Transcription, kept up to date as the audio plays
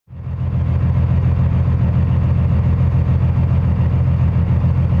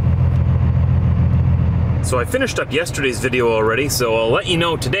So I finished up yesterday's video already, so I'll let you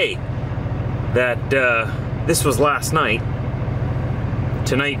know today that this was last night.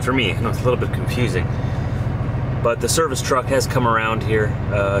 Tonight for me. I know it's a little bit confusing. But the service truck has come around here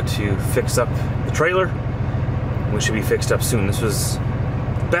to fix up the trailer. We should be fixed up soon. This was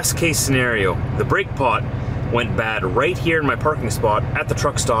best case scenario. The brake pot went bad right here in my parking spot at the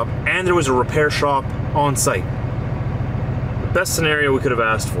truck stop, and there was a repair shop on site. The best scenario we could have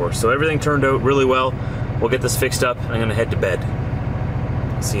asked for. So everything turned out really well. We'll get this fixed up. I'm gonna head to bed.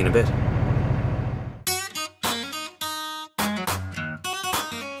 See you in a bit.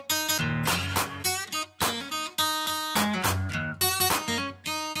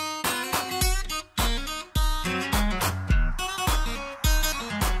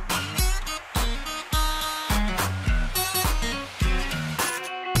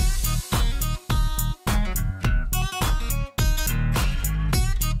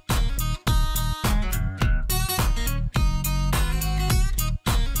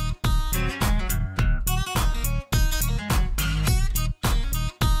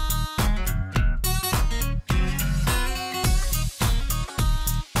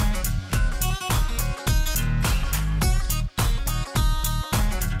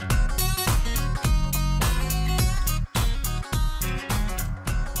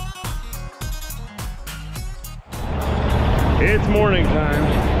 It's morning time.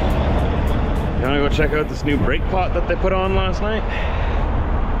 You wanna go check out this new brake pot that they put on last night?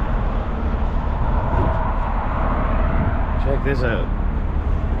 Check this out.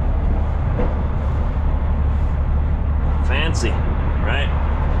 Fancy, right?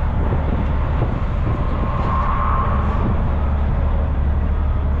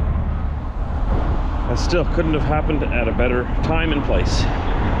 That still couldn't have happened at a better time and place.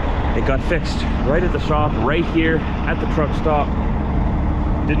 It got fixed right at the shop, right here at the truck stop.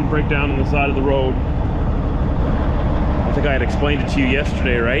 Didn't break down on the side of the road. I think I had explained it to you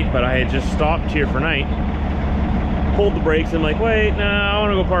yesterday, right? But I had just stopped here for night, pulled the brakes, and I'm like, wait, nah, I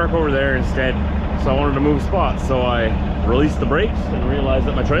want to go park over there instead. So I wanted to move spots. So I released the brakes and realized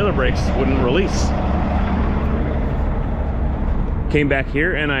that my trailer brakes wouldn't release. Came back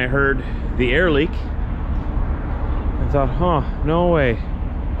here and I heard the air leak. I thought, huh, no way.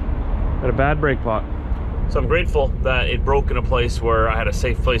 Got a bad brake pot. So I'm grateful that it broke in a place where I had a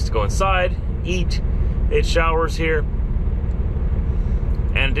safe place to go inside, eat. They had showers here.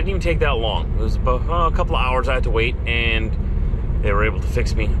 And it didn't even take that long. It was about a couple of hours I had to wait, and they were able to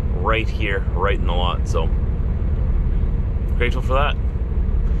fix me right here, right in the lot. So grateful for that.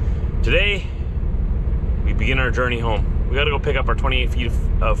 Today, we begin our journey home. We gotta go pick up our 28 feet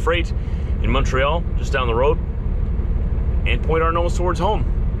of freight in Montreal, just down the road, and point our nose towards home.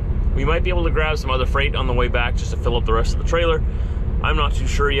 We might be able to grab some other freight on the way back just to fill up the rest of the trailer. I'm not too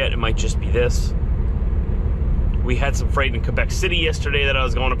sure yet. It might just be this. We had some freight in Quebec City yesterday that I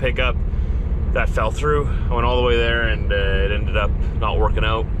was going to pick up. That fell through. I went all the way there and it ended up not working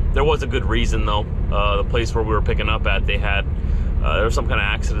out. There was a good reason though. The place where we were picking up at, they had, there was some kind of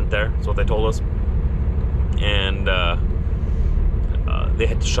accident there. That's what they told us. And they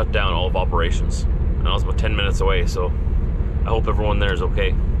had to shut down all of operations. And I was about 10 minutes away, so I hope everyone there is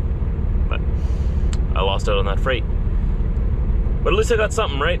okay. But I lost out on that freight. But at least I got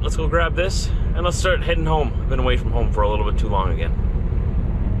something, right? Let's go grab this and let's start heading home. I've been away from home for a little bit too long again.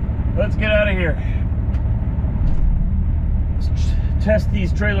 Let's get out of here. Let's test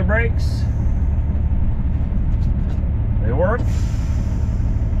these trailer brakes. They work.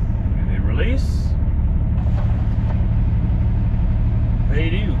 And they release. They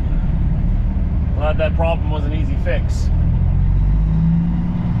do. Glad that problem was an easy fix.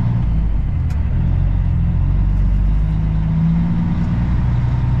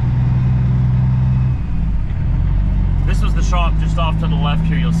 This was the shop just off to the left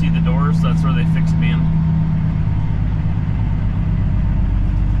here. You'll see the doors. That's where they fixed me in.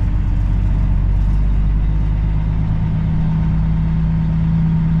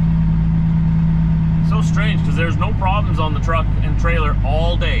 So strange because there's no problems on the truck and trailer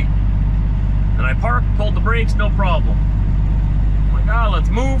all day. And I parked, pulled the brakes, no problem. I'm like, ah, let's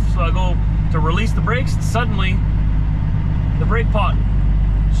move. So I go to release the brakes, and suddenly the brake pot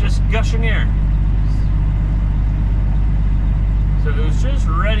is just gushing air. So it was just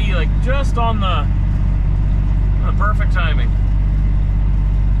ready, like just on the perfect timing.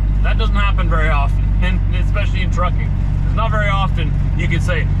 That doesn't happen very often, and especially in trucking. It's not very often you can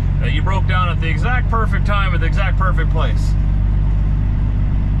say that you broke down at the exact perfect time at the exact perfect place.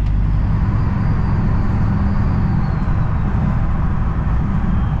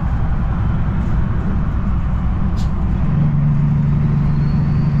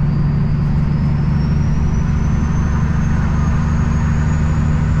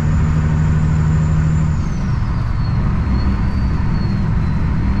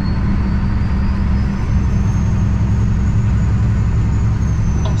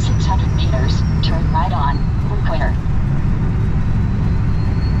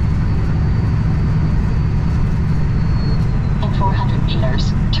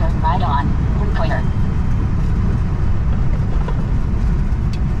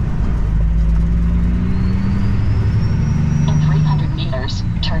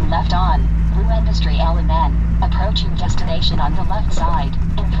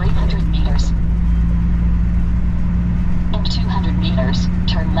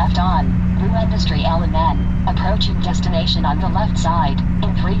 Kingston on the left side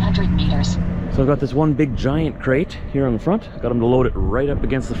in 300 meters. So I've got this one big giant crate here on the front. I got them to load it right up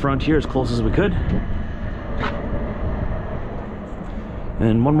against the front here as close as we could.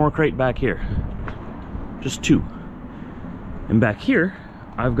 And one more crate back here. Just two. And back here,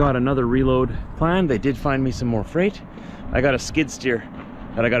 I've got another reload planned. They did find me some more freight. I got a skid steer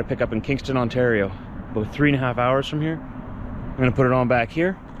that I got to pick up in Kingston, Ontario. About 3.5 hours from here. I'm gonna put it on back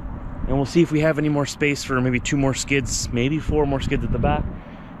here. And we'll see if we have any more space for maybe 2 more skids, maybe 4 more skids at the back.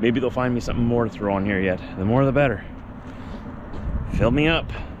 Maybe they'll find me something more to throw on here yet. The more the better. Fill me up.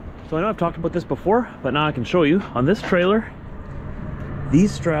 So I know I've talked about this before, but now I can show you. On this trailer,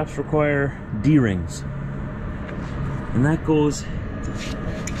 these straps require D-rings. And that goes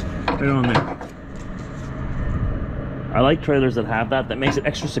right on there. I like trailers that have that. That makes it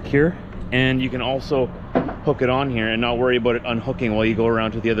extra secure. And you can also hook it on here and not worry about it unhooking while you go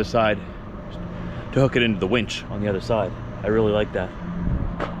around to the other side to hook it into the winch on the other side. I really like that.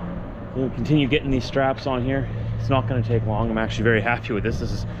 We'll continue getting these straps on here. It's not going to take long. I'm actually very happy with this.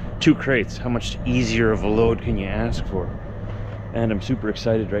 This is 2 crates. How much easier of a load can you ask for? And I'm super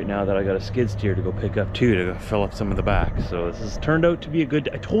excited right now that I got a skid steer to go pick up too, to fill up some of the back. So this has turned out to be a good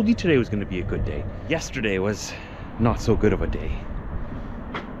day. I told you today was going to be a good day. Yesterday was not so good of a day.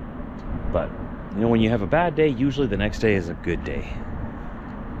 But, you know, when you have a bad day, usually the next day is a good day.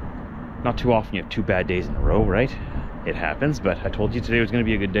 Not too often you have 2 bad days in a row, right? It happens, but I told you today was going to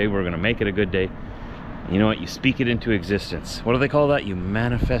be a good day. We're going to make it a good day. You know what? You speak it into existence. What do they call that? You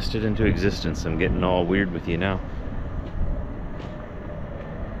manifest it into existence. I'm getting all weird with you now.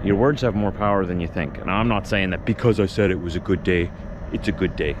 Your words have more power than you think. And I'm not saying that because I said it was a good day, it's a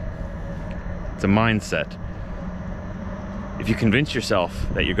good day. It's a mindset. If you convince yourself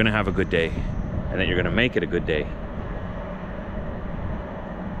that you're going to have a good day and that you're going to make it a good day,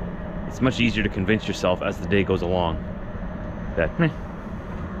 it's much easier to convince yourself as the day goes along that,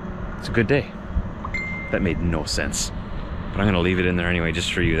 it's a good day. That made no sense. But I'm going to leave it in there anyway,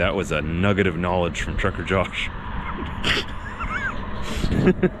 just for you. That was a nugget of knowledge from Trucker Josh.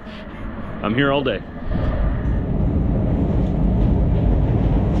 I'm here all day.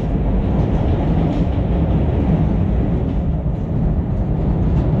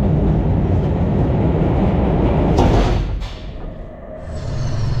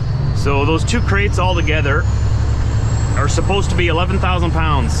 So those 2 crates all together are supposed to be 11,000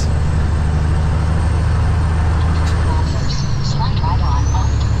 pounds.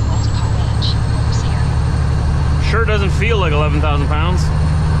 Sure doesn't feel like 11,000 pounds.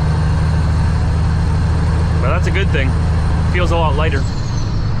 But that's a good thing. Feels a lot lighter.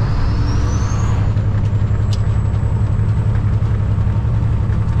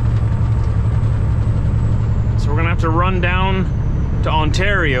 So we're gonna have to run down to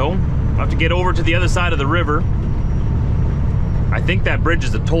Ontario. We'll have to get over to the other side of the river. I think that bridge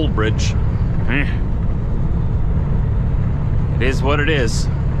is a toll bridge. It is what it is.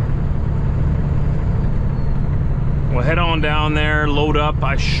 We'll head on down there, load up.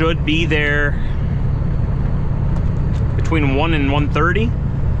 I should be there between 1 and 1:30.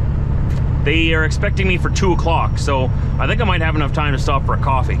 They are expecting me for 2 o'clock, so I think I might have enough time to stop for a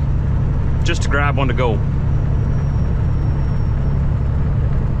coffee, just to grab one to go.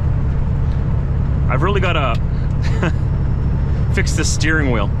 I've really got to fix this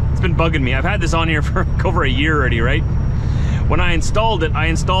steering wheel. It's been bugging me. I've had this on here for over a year already, right? When I installed it,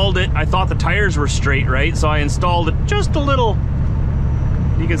 I thought the tires were straight, right? So I installed it just a little.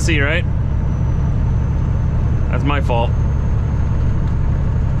 You can see, right? That's my fault.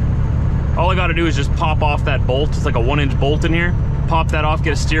 All I gotta do is just pop off that bolt. It's like a 1-inch bolt in here. Pop that off,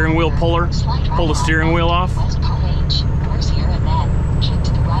 get a steering wheel puller, pull the steering wheel off.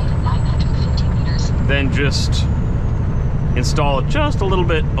 Then just install it just a little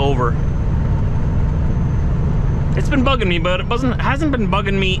bit over. It's been bugging me, but it hasn't been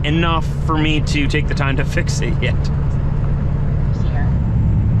bugging me enough for me to take the time to fix it yet.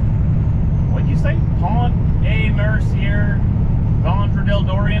 What'd you say? Pont et Mercier, Vendre del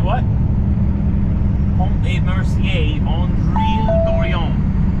Dorion, what? Pont et Mercier, Vendre Dorion.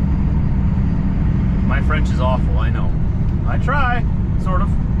 My French is awful, I know. I try, sort of.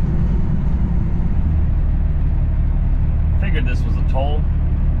 Figured this was a toll.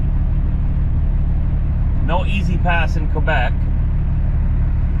 No easy pass in Quebec.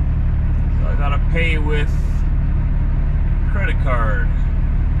 So I gotta pay with credit card.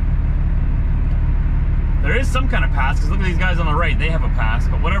 There is some kind of pass, because look at these guys on the right, they have a pass,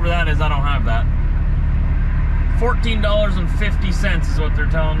 but whatever that is, I don't have that. $14.50 is what they're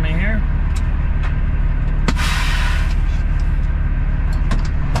telling me here.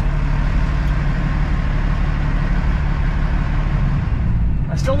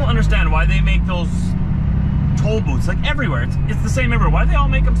 still don't understand why they make those toll booths like everywhere. It's the same everywhere. Why do they all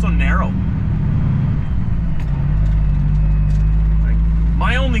make them so narrow? Like,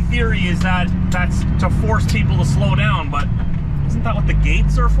 my only theory is that that's to force people to slow down, but isn't that what the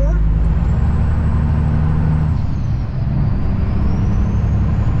gates are for?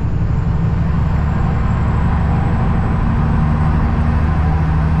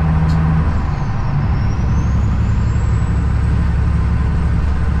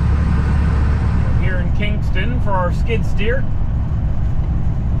 For our skid steer.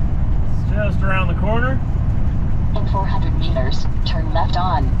 It's just around the corner. In 400 meters, turn left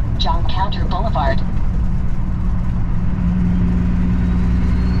on John Counter Boulevard.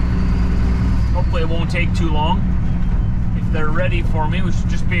 Hopefully it won't take too long. If they're ready for me, we should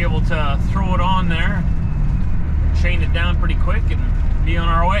just be able to throw it on there, chain it down pretty quick, and be on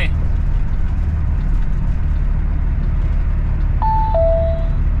our way.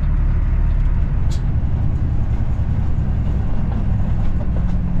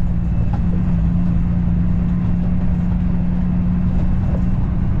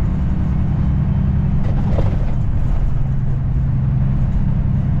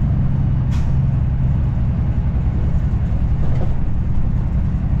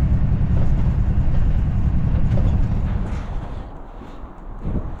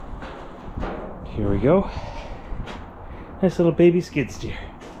 Here we go. Nice little baby skid steer,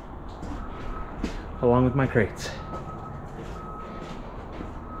 along with my crates.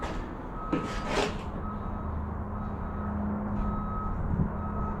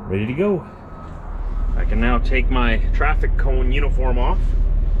 Ready to go. I can now take my traffic cone uniform off.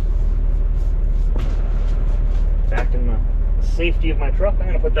 Back in the safety of my truck. I'm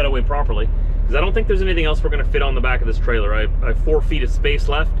gonna put that away properly, because I don't think there's anything else we're gonna fit on the back of this trailer. I have 4 feet of space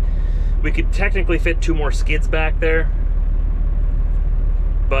left. We could technically fit 2 more skids back there,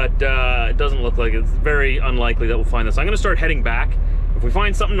 but it doesn't look like it's very unlikely that we'll find this. I'm going to start heading back. If we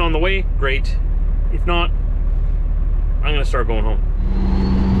find something on the way, great. If not, I'm going to start going home.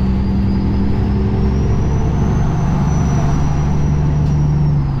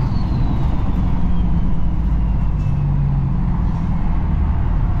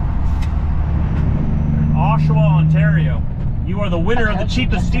 Oshawa, Ontario. You are the winner of the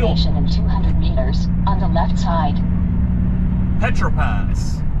cheapest fuel. In 200 meters, on the left side.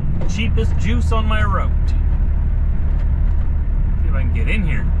 Petropass. Cheapest juice on my route. See if I can get in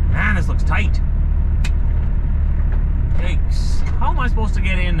here. Man, this looks tight. Yikes. How am I supposed to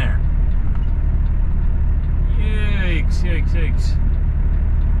get in there? Yikes, yikes, yikes.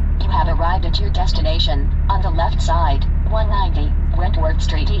 You have arrived at your destination, on the left side, 190, Wentworth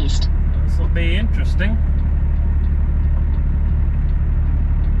Street East. This will be interesting.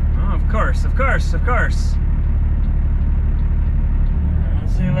 Of course, of course, of course.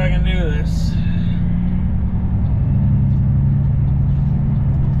 Let's see if I can do this.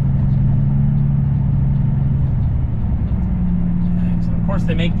 Okay, so of course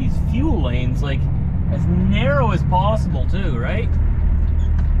they make these fuel lanes like as narrow as possible too, right?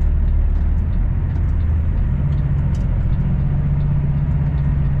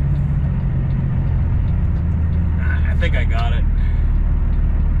 I think I got it.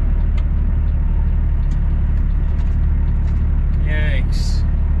 Yikes.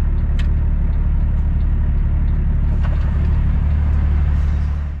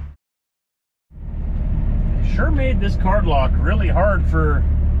 They sure made this card lock really hard for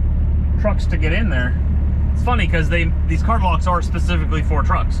trucks to get in there. It's funny because these card locks are specifically for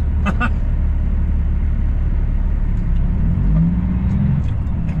trucks.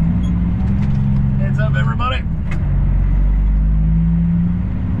 Heads up, everybody.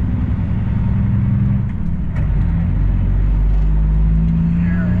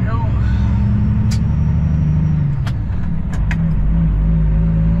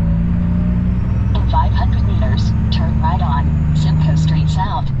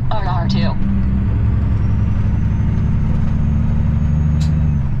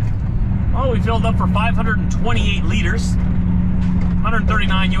 Well, we filled up for 528 liters,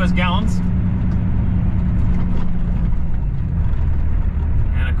 139 US gallons.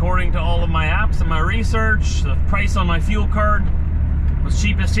 And according to all of my apps and my research, the price on my fuel card was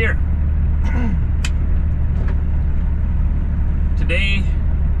cheapest here. Today,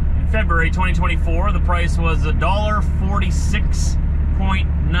 in February 2024, the price was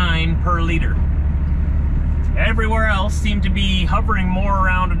 $1.46.9 per liter. Everywhere else seemed to be hovering more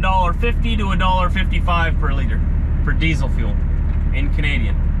around $1.50 to $1.55 per liter for diesel fuel in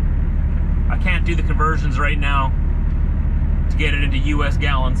Canadian. I can't do the conversions right now to get it into US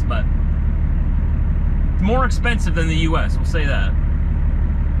gallons, but it's more expensive than the US, we'll say that.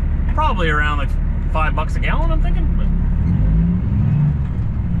 Probably around like $5 a gallon, I'm thinking. But...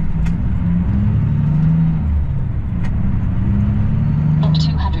 In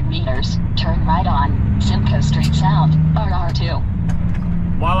 200 meters, turn right on Simcoe Street South, RR2.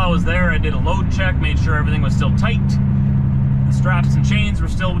 While I was there, I did a load check, made sure everything was still tight. The straps and chains were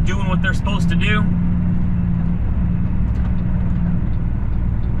still doing what they're supposed to do.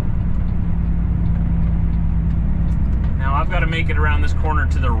 Now I've got to make it around this corner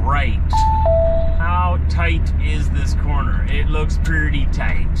to the right. How tight is this corner? It looks pretty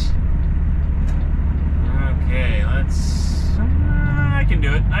tight. Okay, let's... I can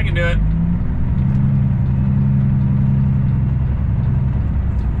do it. I can do it.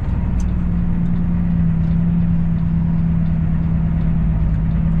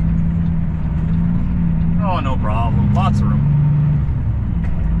 Oh, no problem. Lots of room.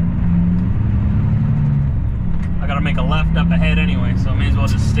 I gotta make a left up ahead anyway, so I may as well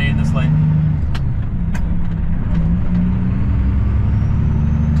just stay in this lane.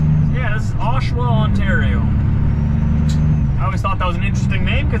 Yeah, this is Oshawa, Ontario. I always thought that was an interesting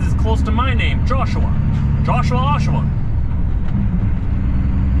name because it's close to my name, Joshua. Joshua Oshawa.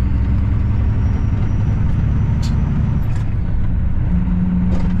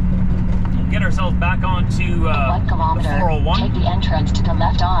 We'll get ourselves back onto 1 kilometer, the 401. take the entrance to the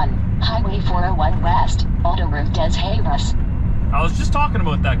left on Highway 401 West, Autoroute des Havres. I was just talking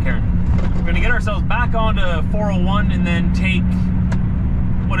about that, Karen. We're going to get ourselves back onto 401 and then take,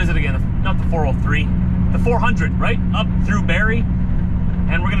 what is it again? Not the 403, the 400, right? Up through Barrie.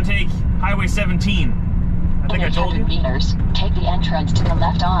 And we're going to take Highway 17. I think I told you. In 800 meters, take the entrance to the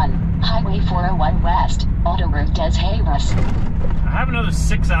left on Highway 401 West, Autoroute des Havres. I have another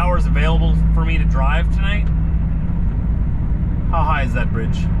 6 hours available for me to drive tonight. How high is that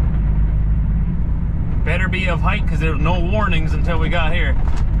bridge? Better be of height because there were no warnings until we got here.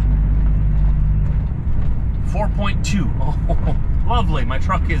 4.2. Oh, lovely. My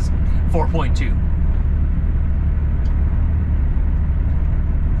truck is 4.2.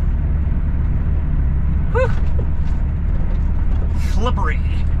 Whew. Slippery.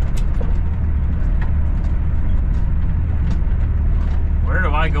 Where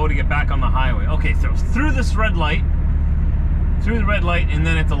do I go to get back on the highway? Okay, so it's through this red light, and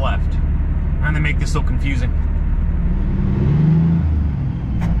then at the left. And they make this so confusing.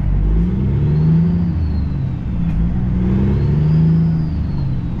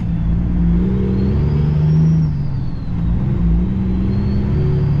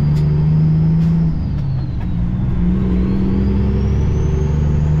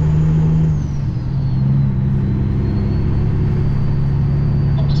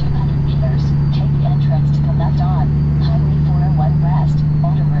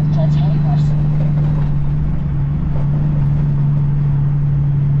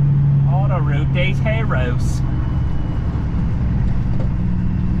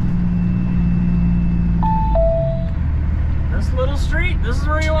 This little street, this is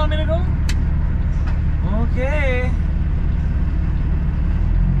where you want me to go? Okay.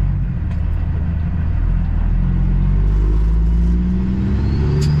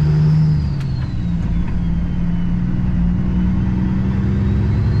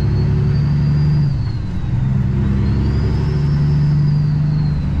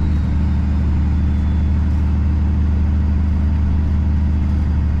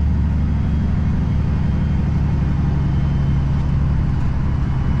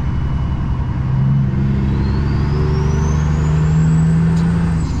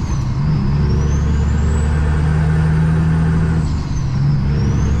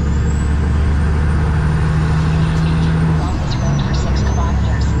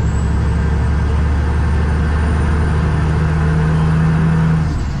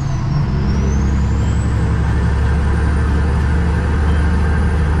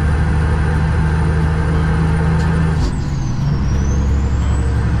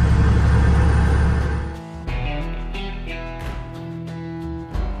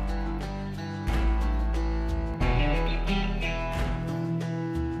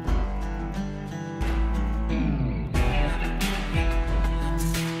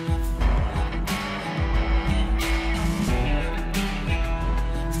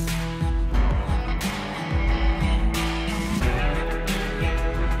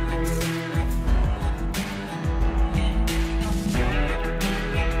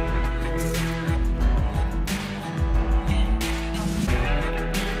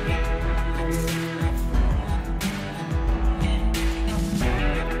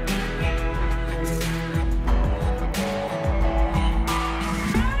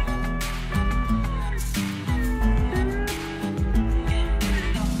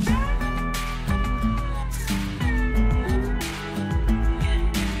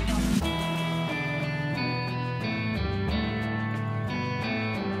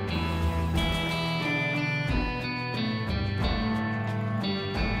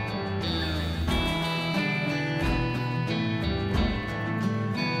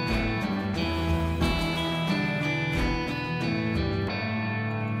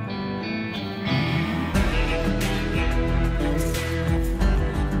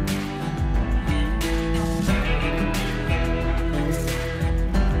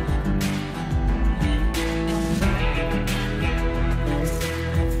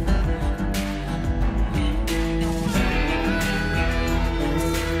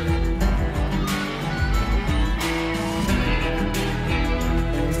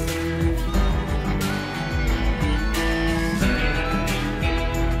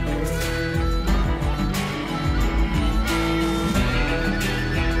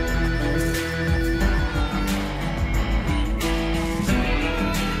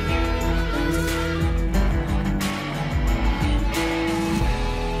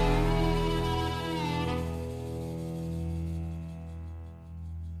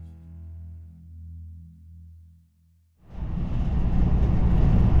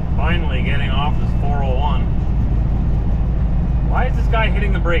 Finally getting off this 401. Why is this guy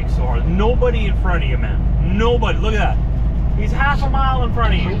hitting the brakes so hard? Nobody in front of you, man. Nobody. Look at that. He's half a mile in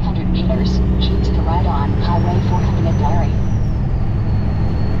front of you. 300 meters, keep to the right on Highway 400 Barrie.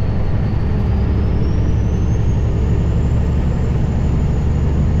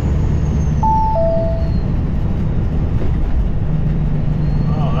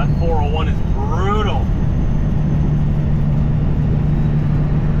 Oh, that 401 is brutal.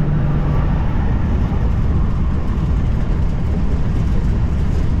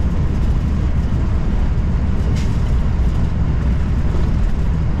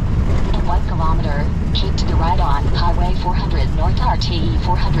 Keep to the right on Highway 400 North RTE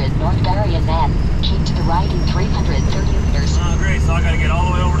 400 North Barrie, and then keep to the right in 330 meters. Oh, great. So I got to get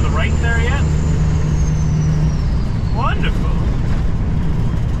all the way over to the right there yet? Wonderful.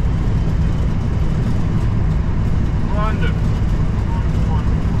 Wonderful.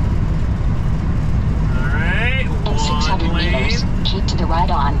 All right. In 600 meters, keep to the right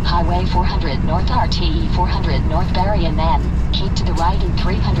on Highway 400 North RTE 400 North Barrie, and then keep to the right in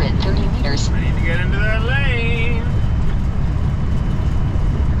 330 meters. I need to get into that lane.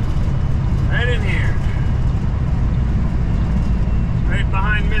 Right in here. Right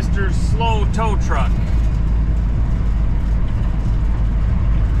behind Mr. Slow Tow Truck.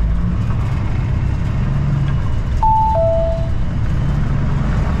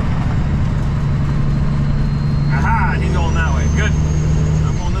 Aha, he's going that way. Good.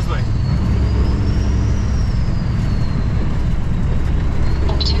 I'm going this way.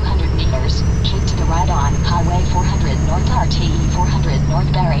 200 meters, keep to the right on Highway 400 North RTE 400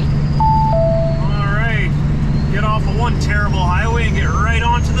 North Barrie. Alright, get off of one terrible highway and get right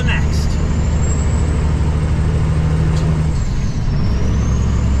onto the next.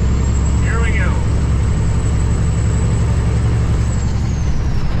 Here we go.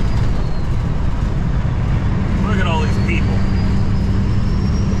 Look at all these people.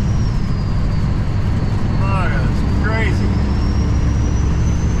 Look at this, crazy.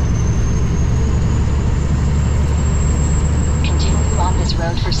 On this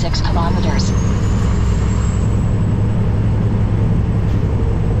road for 6 kilometers.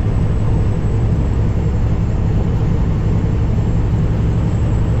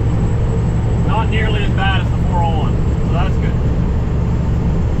 Not nearly as bad as the 401, so that's good.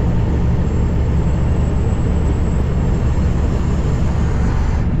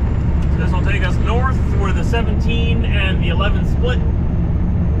 So this will take us north where the 17 and the 11 split.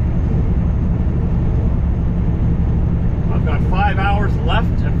 I've got 5 hours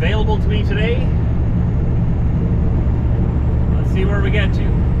left available to me today. Let's see where we get to.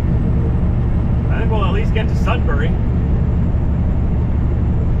 I think we'll at least get to Sudbury.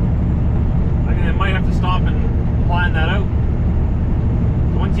 I might have to stop and plan that out.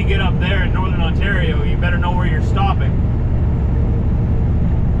 Once you get up there in Northern Ontario, you better know where you're stopping.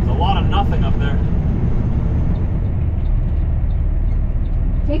 There's a lot of nothing up there.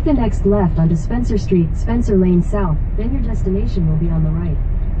 Take the next left onto Spencer Street, Spencer Lane South, then your destination will be on the right.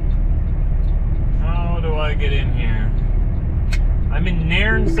 How do I get in here? I'm in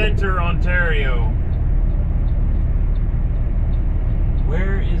Nairn Centre, Ontario.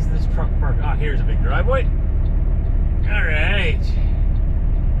 Where is this truck parked? Ah, here's a big driveway. Alright.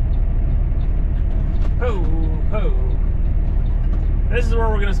 Ho, ho. This is where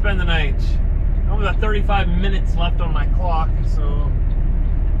we're going to spend the night. Only got 35 minutes left on my clock, so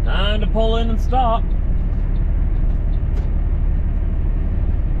time to pull in and stop.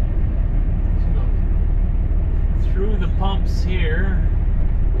 Through the pumps here.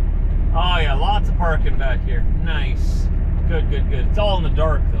 Oh yeah, lots of parking back here. Nice. Good, good, good. It's all in the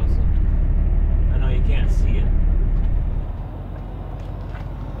dark though, so I know you can't see it.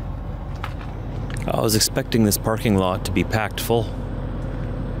 I was expecting this parking lot to be packed full.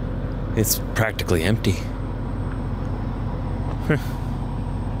 It's practically empty.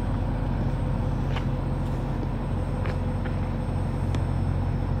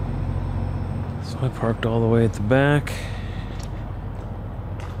 So I parked all the way at the back.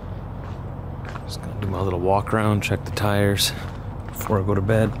 Just gonna do my little walk around, check the tires before I go to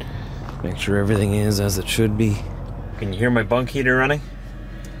bed. Make sure everything is as it should be. Can you hear my bunk heater running?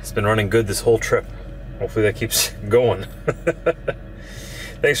 It's been running good this whole trip. Hopefully that keeps going.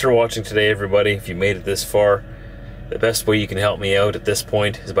 Thanks for watching today, everybody. If you made it this far, the best way you can help me out at this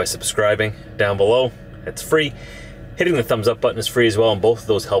point is by subscribing down below. It's free. Hitting the thumbs up button is free as well, and both of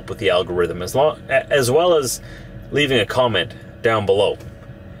those help with the algorithm, as well as leaving a comment down below.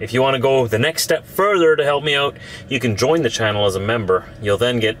 If you want to go the next step further to help me out, you can join the channel as a member. You'll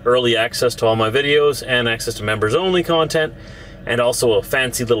then get early access to all my videos and access to members only content. and also a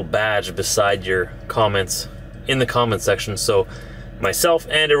fancy little badge beside your comments in the comment section, so myself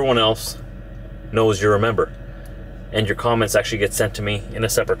and everyone else knows you're a member, and your comments actually get sent to me in a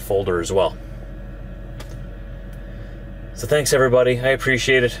separate folder as well. So thanks everybody, I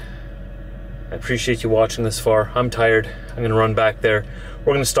appreciate it. I appreciate you watching this far. I'm tired. I'm gonna run back there.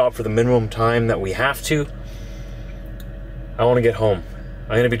 We're gonna stop for the minimum time that we have to. I wanna get home.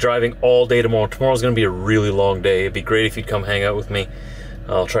 I'm gonna be driving all day tomorrow. Tomorrow's gonna be a really long day. It'd be great if you'd come hang out with me.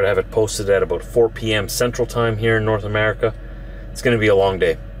 I'll try to have it posted at about 4 p.m. Central Time here in North America. It's gonna be a long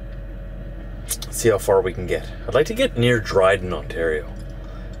day. Let's see how far we can get. I'd like to get near Dryden, Ontario.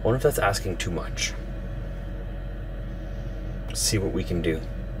 I wonder if that's asking too much. Let's see what we can do.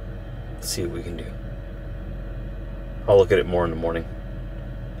 Let's see what we can do. I'll look at it more in the morning.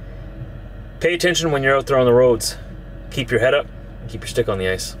 Pay attention when you're out there on the roads. Keep your head up and keep your stick on the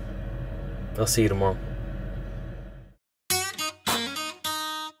ice. I'll see you tomorrow.